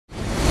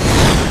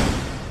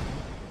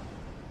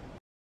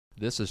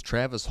This is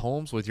Travis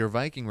Holmes with your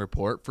Viking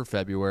Report for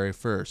February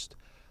 1st.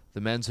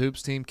 The men's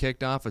hoops team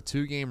kicked off a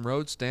two-game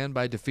road stand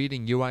by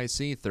defeating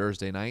UIC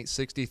Thursday night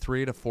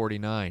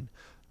 63-49.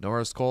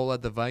 Norris Cole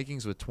led the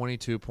Vikings with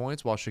 22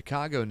 points, while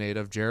Chicago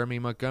native Jeremy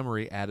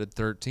Montgomery added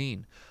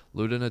 13.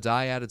 Luda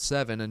Nadai added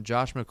 7, and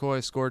Josh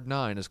McCoy scored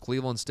 9 as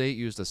Cleveland State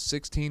used a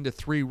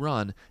 16-3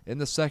 run in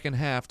the second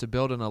half to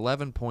build an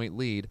 11-point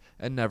lead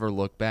and never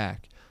look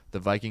back. The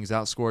Vikings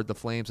outscored the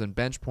Flames in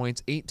bench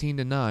points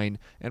 18-9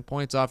 and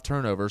points off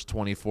turnovers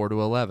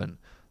 24-11.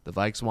 The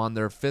Vikes won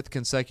their fifth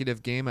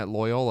consecutive game at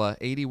Loyola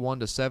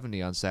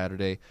 81-70 on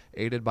Saturday,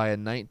 aided by a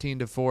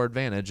 19-4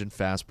 advantage in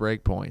fast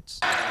break points.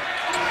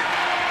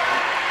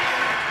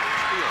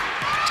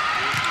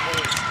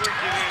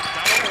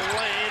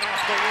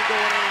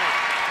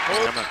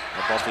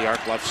 Above the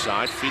arc left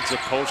side, feeds the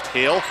post.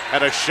 Hill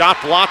and a shot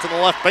blocked on the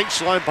left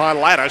baseline by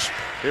Lattish.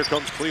 Here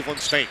comes Cleveland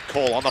State.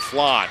 Cole on the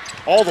fly,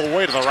 all the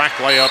way to the rack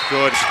layup.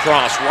 Good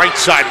cross, right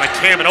side.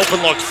 McCammon open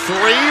look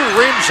three,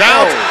 rims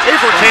out.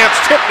 Avercamp's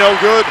tip no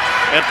good,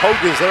 and Pogue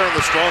is there on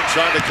the strong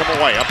side to come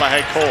away. Up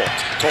ahead, Cole.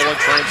 Cole in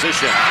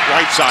transition,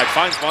 right side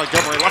finds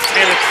Montgomery,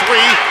 left-handed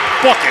three,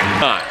 bucket.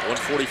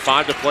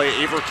 1:45 to play.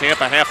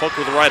 Avercamp a half hook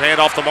with the right hand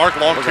off the mark.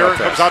 Long carry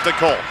comes out to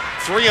Cole.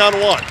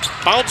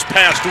 3-on-1. Bounce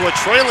pass to a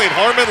trailing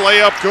Harmon.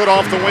 Layup good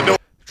off the window.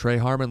 Trey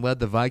Harmon led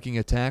the Viking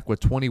attack with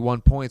 21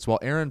 points, while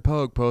Aaron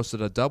Pogue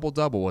posted a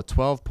double-double with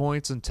 12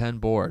 points and 10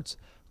 boards.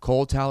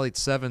 Cole tallied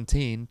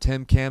 17,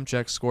 Tim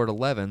Kamchek scored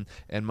 11,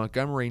 and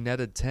Montgomery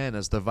netted 10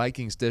 as the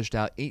Vikings dished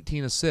out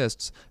 18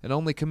 assists and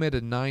only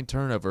committed 9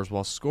 turnovers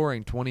while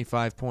scoring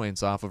 25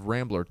 points off of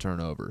Rambler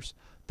turnovers.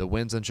 The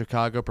wins in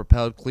Chicago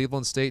propelled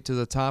Cleveland State to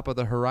the top of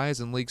the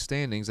Horizon League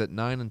standings at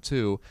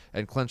 9-2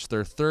 and clinched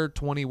their third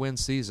 20-win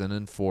season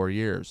in 4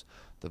 years.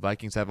 The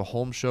Vikings have a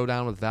home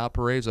showdown with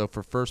Valparaiso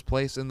for first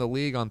place in the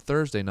league on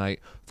Thursday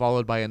night,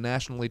 followed by a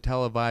nationally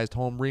televised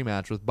home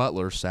rematch with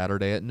Butler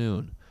Saturday at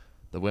noon.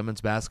 The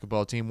women's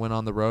basketball team went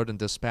on the road and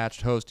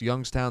dispatched host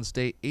Youngstown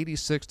State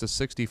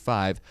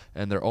 86-65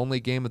 in their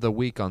only game of the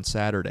week on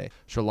Saturday.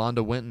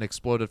 Shalonda Winton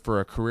exploded for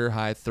a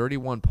career-high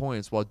 31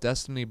 points, while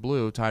Destiny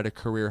Blue tied a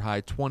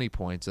career-high 20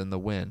 points in the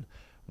win.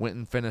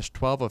 Winton finished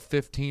 12 of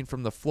 15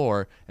 from the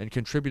floor and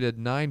contributed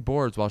 9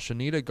 boards, while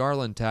Shanita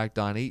Garland tacked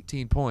on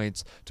 18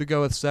 points to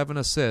go with 7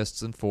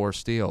 assists and 4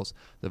 steals.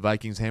 The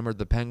Vikings hammered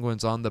the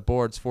Penguins on the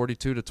boards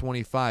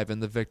 42-25 in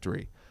the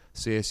victory.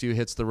 CSU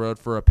hits the road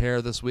for a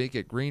pair this week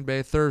at Green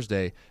Bay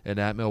Thursday and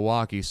at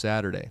Milwaukee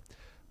Saturday.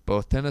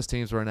 Both tennis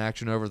teams were in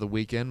action over the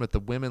weekend, with the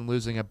women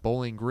losing at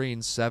Bowling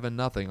Green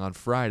 7-0 on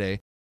Friday.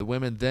 The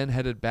women then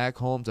headed back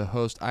home to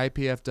host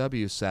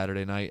IPFW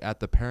Saturday night at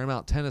the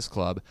Paramount Tennis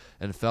Club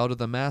and fell to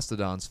the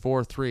Mastodons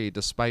 4-3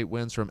 despite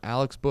wins from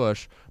Alex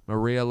Bush,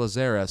 Maria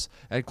Lazares,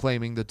 and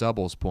claiming the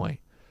doubles point.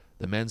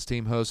 The men's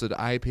team hosted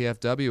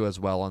IPFW as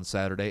well on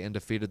Saturday and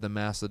defeated the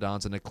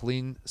Mastodons in a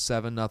clean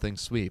 7-0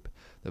 sweep.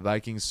 The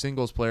Vikings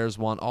singles players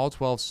won all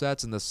 12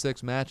 sets in the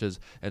 6 matches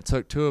and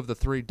took 2 of the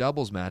 3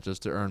 doubles matches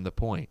to earn the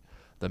point.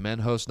 The men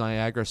host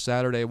Niagara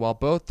Saturday, while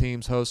both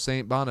teams host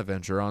St.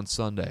 Bonaventure on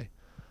Sunday.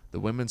 The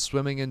women's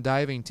swimming and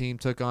diving team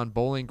took on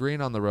Bowling Green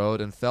on the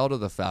road and fell to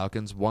the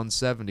Falcons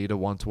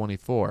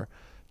 170-124.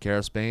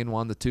 Kara Spain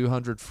won the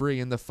 200 free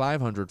and the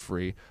 500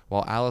 free,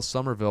 while Alice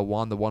Somerville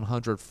won the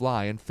 100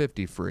 fly and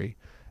 50 free.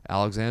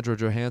 Alexandra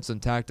Johansson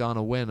tacked on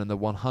a win in the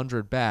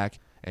 100 back,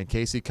 and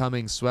Casey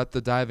Cummings swept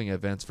the diving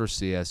events for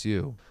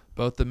CSU.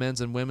 Both the men's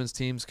and women's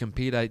teams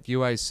compete at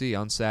UIC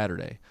on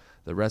Saturday.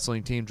 The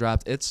wrestling team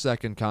dropped its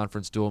second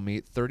conference dual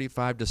meet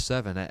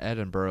 35-7 at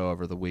Edinburgh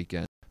over the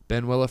weekend.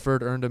 Ben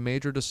Williford earned a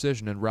major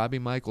decision, and Robbie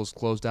Michaels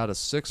closed out a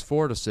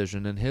 6-4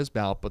 decision in his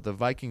bout, but the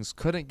Vikings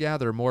couldn't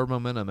gather more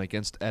momentum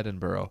against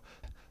Edinburgh.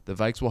 The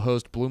Vikes will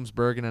host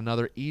Bloomsburg in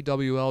another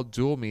EWL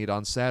dual meet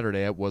on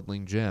Saturday at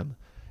Woodling Gym.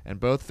 And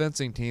both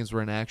fencing teams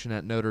were in action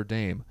at Notre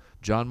Dame.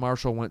 John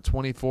Marshall went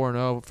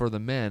 24-0 for the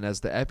men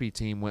as the Epi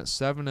team went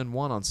 7-1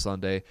 on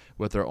Sunday,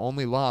 with their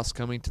only loss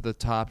coming to the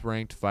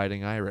top-ranked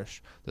Fighting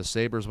Irish. The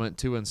Sabres went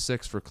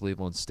 2-6 for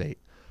Cleveland State.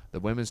 The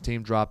women's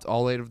team dropped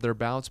all 8 of their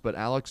bouts, but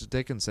Alex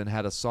Dickinson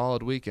had a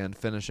solid weekend,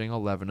 finishing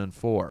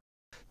 11-4.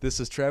 This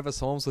is Travis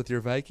Holmes with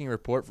your Viking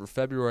Report for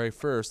February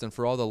 1st, and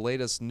for all the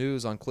latest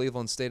news on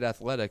Cleveland State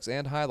athletics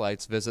and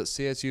highlights, visit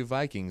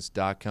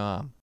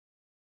CSUVikings.com.